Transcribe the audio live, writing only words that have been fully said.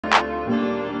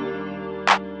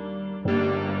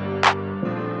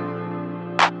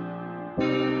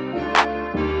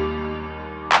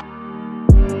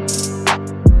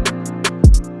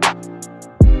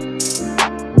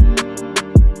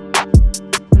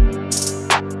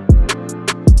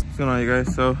going on, you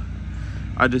guys? So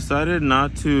I decided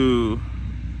not to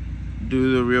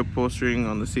do the reupholstering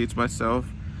on the seats myself,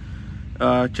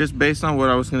 just based on what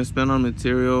I was going to spend on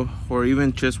material, or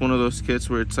even just one of those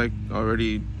kits where it's like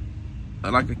already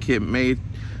like a kit made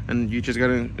and you just got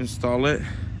to install it.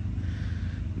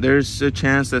 There's a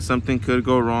chance that something could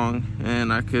go wrong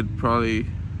and I could probably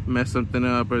mess something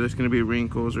up, or there's going to be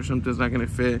wrinkles or something's not going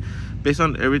to fit. Based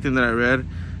on everything that I read,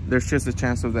 there's just a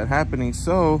chance of that happening.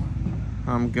 So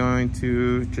I'm going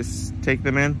to just take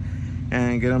them in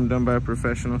and get them done by a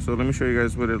professional. So let me show you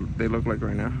guys what they look like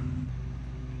right now.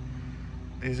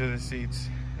 These are the seats.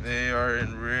 They are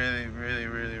in really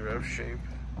rough shape.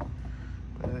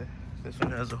 This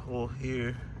one has a hole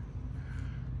here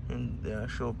in the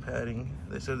actual padding.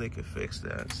 They said they could fix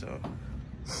that, so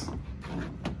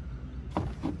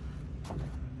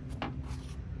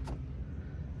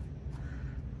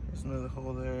there's another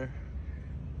hole there.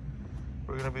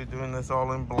 We're gonna be doing this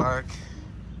all in black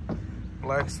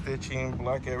stitching,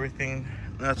 black everything.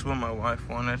 That's what my wife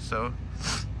wanted, so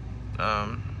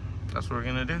that's what we're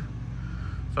gonna do.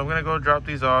 So I'm gonna go drop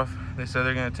these off. They said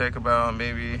they're gonna take about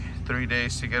maybe 3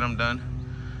 days to get them done.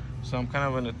 So I'm kind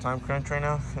of in a time crunch right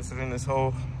now, considering this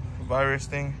whole virus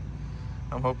thing.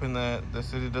 I'm hoping that the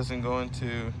city doesn't go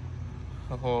into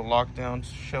a whole lockdown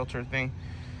shelter thing.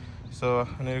 So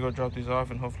I need to go drop these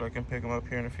off and hopefully I can pick them up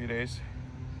here in a few days.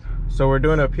 So we're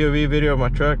doing a POV video of my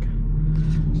truck.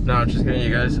 No, I'm just kidding,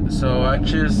 you guys. So I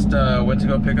just went to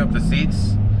go pick up the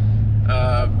seats.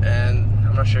 And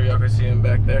I'm not sure y'all can see them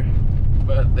back there,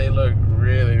 but they look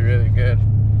really good.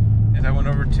 And I went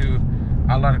over to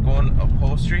Alarcon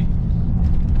Upholstery.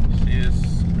 See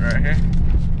this right here?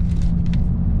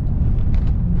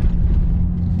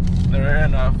 They're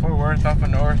in Fort Worth off of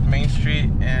North Main Street,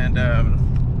 and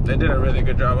they did a really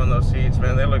good job on those seats,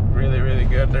 man. They look really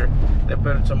good. They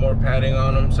put some more padding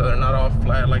on them, so they're not all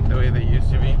flat like the way they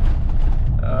used to be.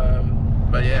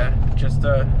 But yeah, just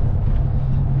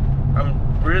I'm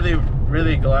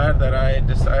really glad that I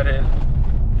decided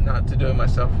not to do it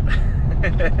myself.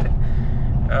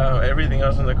 Everything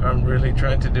else in the car I'm really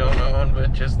trying to do on my own,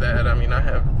 but just that, I mean, I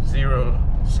have zero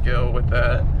skill with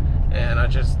that, and I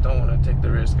just don't want to take the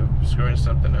risk of screwing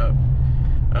something up.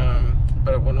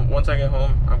 But once I get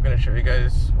home, I'm going to show you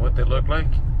guys what they look like,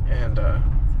 and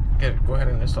go ahead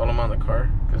and install them on the car,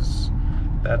 because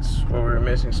that's what we were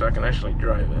missing, so I can actually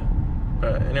drive it.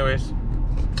 But anyways,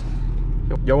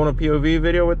 y'all want a POV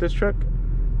video with this truck?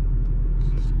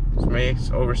 It makes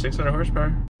over 600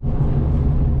 horsepower.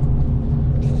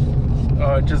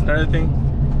 Just another thing,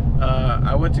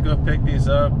 I went to go pick these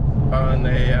up on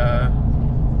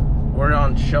we're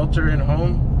on shelter in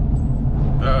home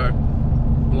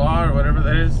law, or whatever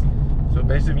that is. So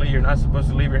basically you're not supposed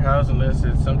to leave your house unless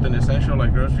it's something essential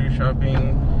like grocery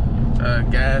shopping,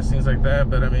 gas, things like that.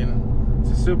 But I mean,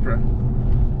 it's a Supra,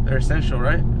 they're essential,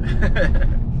 right?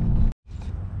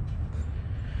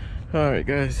 All right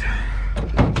guys,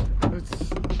 let's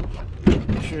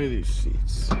show you these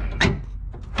seats.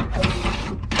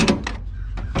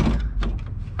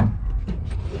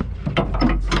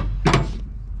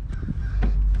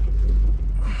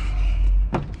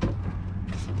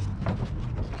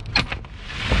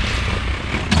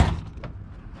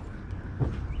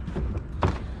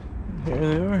 Here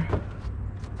they are.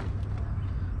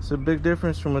 It's a big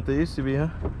difference from what they used to be, huh?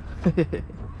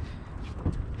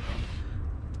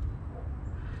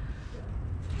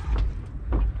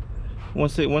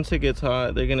 Once it gets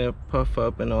hot, they're gonna puff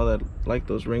up and all that, like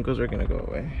those wrinkles are gonna go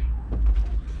away.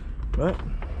 But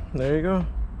there you go.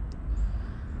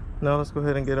 Now let's go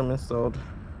ahead and get them installed.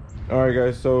 All right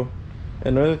guys, so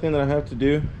another thing that I have to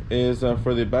do is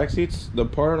for the back seats, the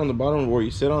part on the bottom where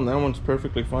you sit on, that one's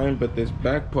perfectly fine, but this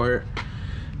back part,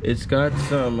 it's got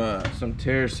some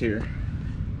tears here.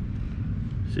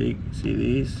 See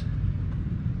these?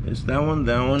 It's that one,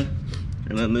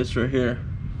 and then this right here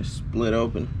is split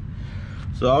open.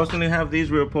 So I was gonna have these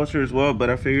reupholstered as well,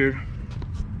 but I figured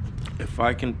if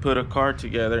I can put a car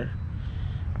together,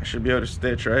 I should be able to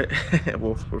stitch, right?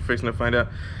 Well, we're fixing to find out.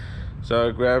 So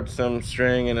I grabbed some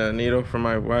string and a needle from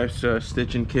my wife's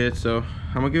stitching kit. So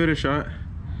I'm gonna give it a shot,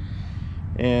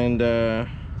 and I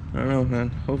don't know, man.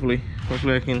 Hopefully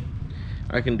I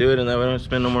can do it, and that way I don't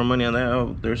spend no more money on that.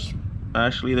 Oh, there's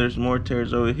more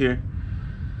tears over here,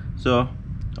 so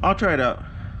I'll try it out.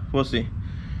 We'll see.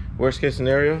 Worst case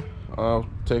scenario, I'll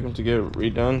take them to get it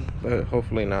redone, but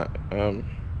hopefully not.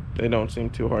 They don't seem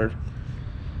too hard.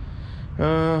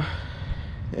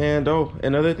 And oh,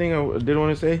 another thing I did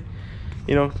want to say,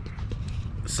 you know,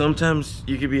 sometimes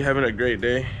you could be having a great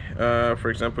day. For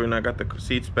example, when I got the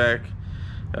seats back,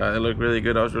 they look really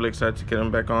good. I was really excited to get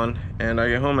them back on, and I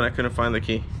get home and I couldn't find the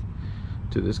key.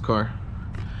 to this car.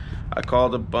 I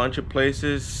called a bunch of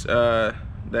places to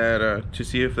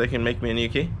see if they can make me a new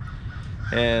key,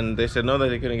 and they said no, that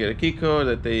they couldn't get a key code,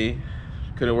 that they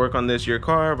couldn't work on your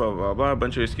car, blah blah blah, a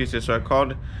bunch of excuses. So I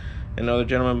called another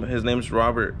gentleman, his name's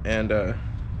Robert, and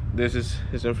this is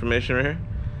his information right here,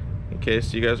 in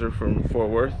case you guys are from Fort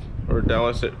Worth or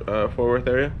Dallas, Fort Worth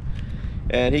area.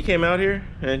 And he came out here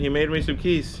and he made me some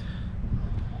keys.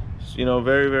 You know,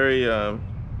 very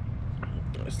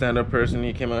stand-up person.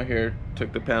 He came out here,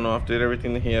 took the panel off, did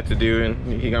everything that he had to do,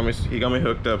 and he got me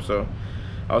hooked up. So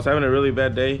I was having a really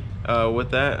bad day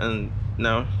with that, and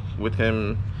now with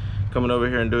him coming over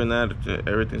here and doing that,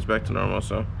 everything's back to normal.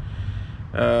 So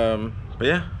but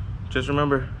yeah, just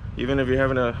remember, even if you're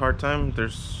having a hard time,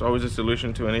 there's always a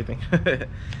solution to anything.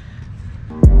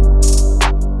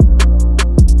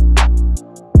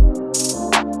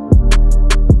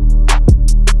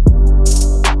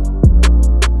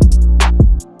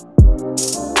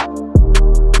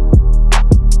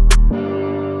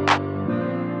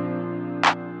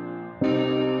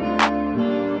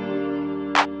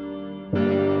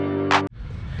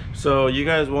 So you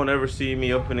guys won't ever see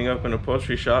me opening up an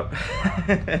upholstery shop.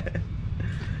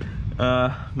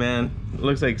 Man, it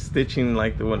looks like stitching,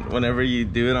 like whenever you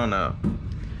do it on a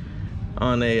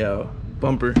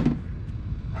bumper.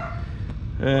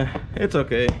 It's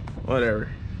okay, whatever.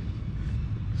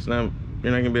 It's not,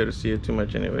 you're not gonna be able to see it too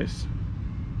much anyways.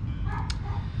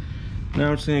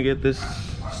 Now I'm just gonna get this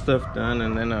stuff done,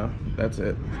 and then that's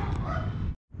it.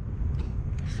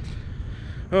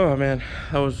 Oh man,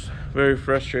 that was very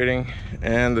frustrating,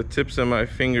 and the tips of my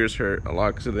fingers hurt a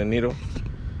lot because of the needle.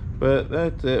 But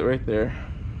that's it right there.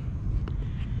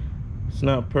 It's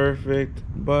not perfect,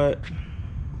 but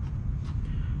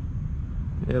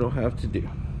it'll have to do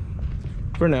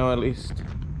for now, at least.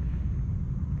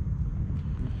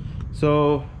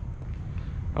 So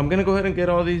I'm gonna go ahead and get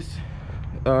all these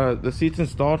the seats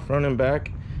installed, front and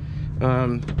back.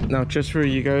 Now, just for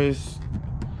you guys,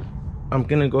 I'm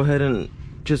gonna go ahead and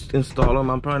just install them.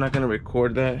 I'm probably not going to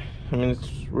record that. I mean, it's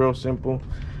real simple.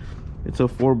 It's a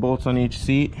 4 bolts on each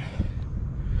seat.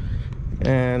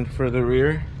 And for the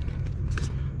rear,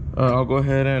 I'll go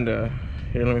ahead and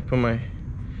here, let me put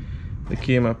the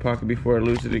key in my pocket before I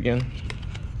lose it again.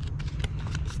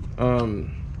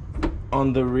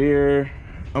 On the rear,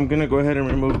 I'm gonna go ahead and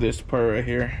remove this part right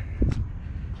here.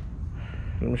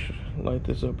 Let me light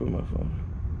this up with my phone.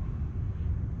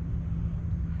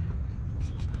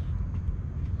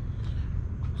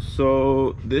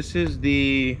 So this is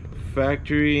the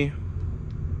factory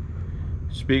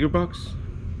speaker box,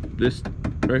 this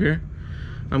right here.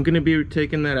 I'm gonna be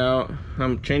taking that out.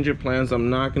 I'm changing plans. I'm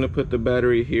not gonna put the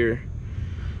battery here.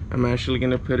 I'm actually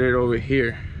gonna put it over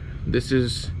here. This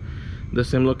is the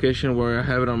same location where I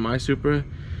have it on my Supra,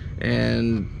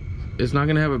 and it's not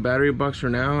gonna have a battery box for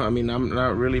now. I mean, I'm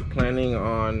not really planning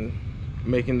on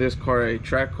making this car a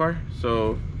track car.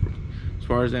 So as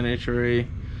far as NHRA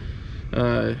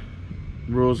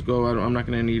rules go, I'm not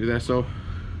gonna need that. So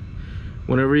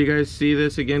whenever you guys see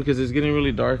this again, because it's getting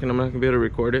really dark and I'm not gonna be able to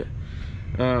record it,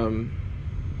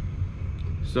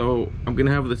 so I'm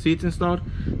gonna have the seats installed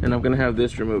and I'm gonna have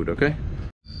this removed. Okay,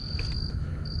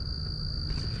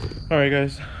 all right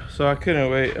guys, so I couldn't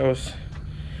wait. It's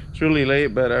really late,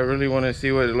 but I really want to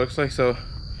see what it looks like, so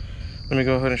let me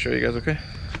go ahead and show you guys. Okay,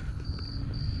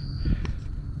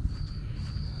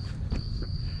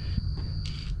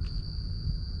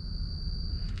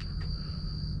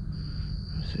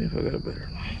 see if I got a better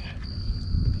light.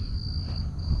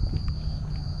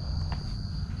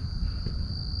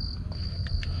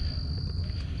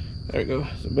 There we go,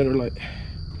 it's a better light.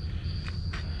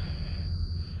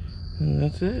 And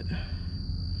that's it.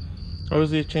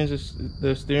 Obviously change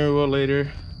the steering wheel later.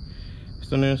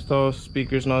 Still need to install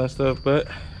speakers and all that stuff, but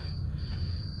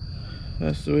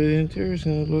that's the way the interior is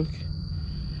gonna look.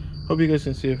 Hope you guys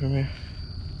can see it from here.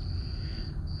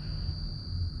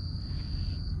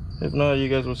 If not, you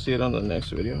guys will see it on the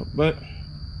next video, but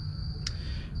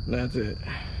that's it.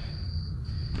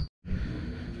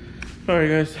 All right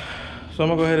guys, so I'm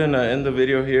gonna go ahead and end the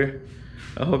video here.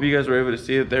 I hope you guys were able to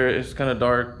see it there. It's kind of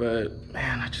dark, but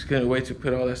man, I just couldn't wait to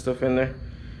put all that stuff in there.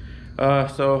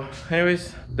 So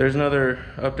anyways, there's another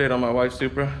update on my wife's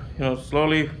Supra. You know,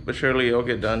 slowly but surely it'll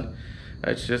get done.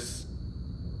 It's just,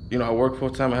 you know, I work full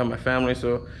time, I have my family,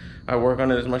 so I work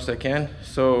on it as much as I can.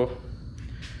 So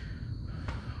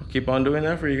I'll keep on doing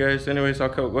that for you guys. Anyways, I'll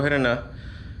go ahead and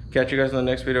catch you guys in the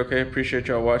next video. Okay, appreciate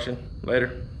y'all watching.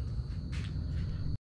 Later.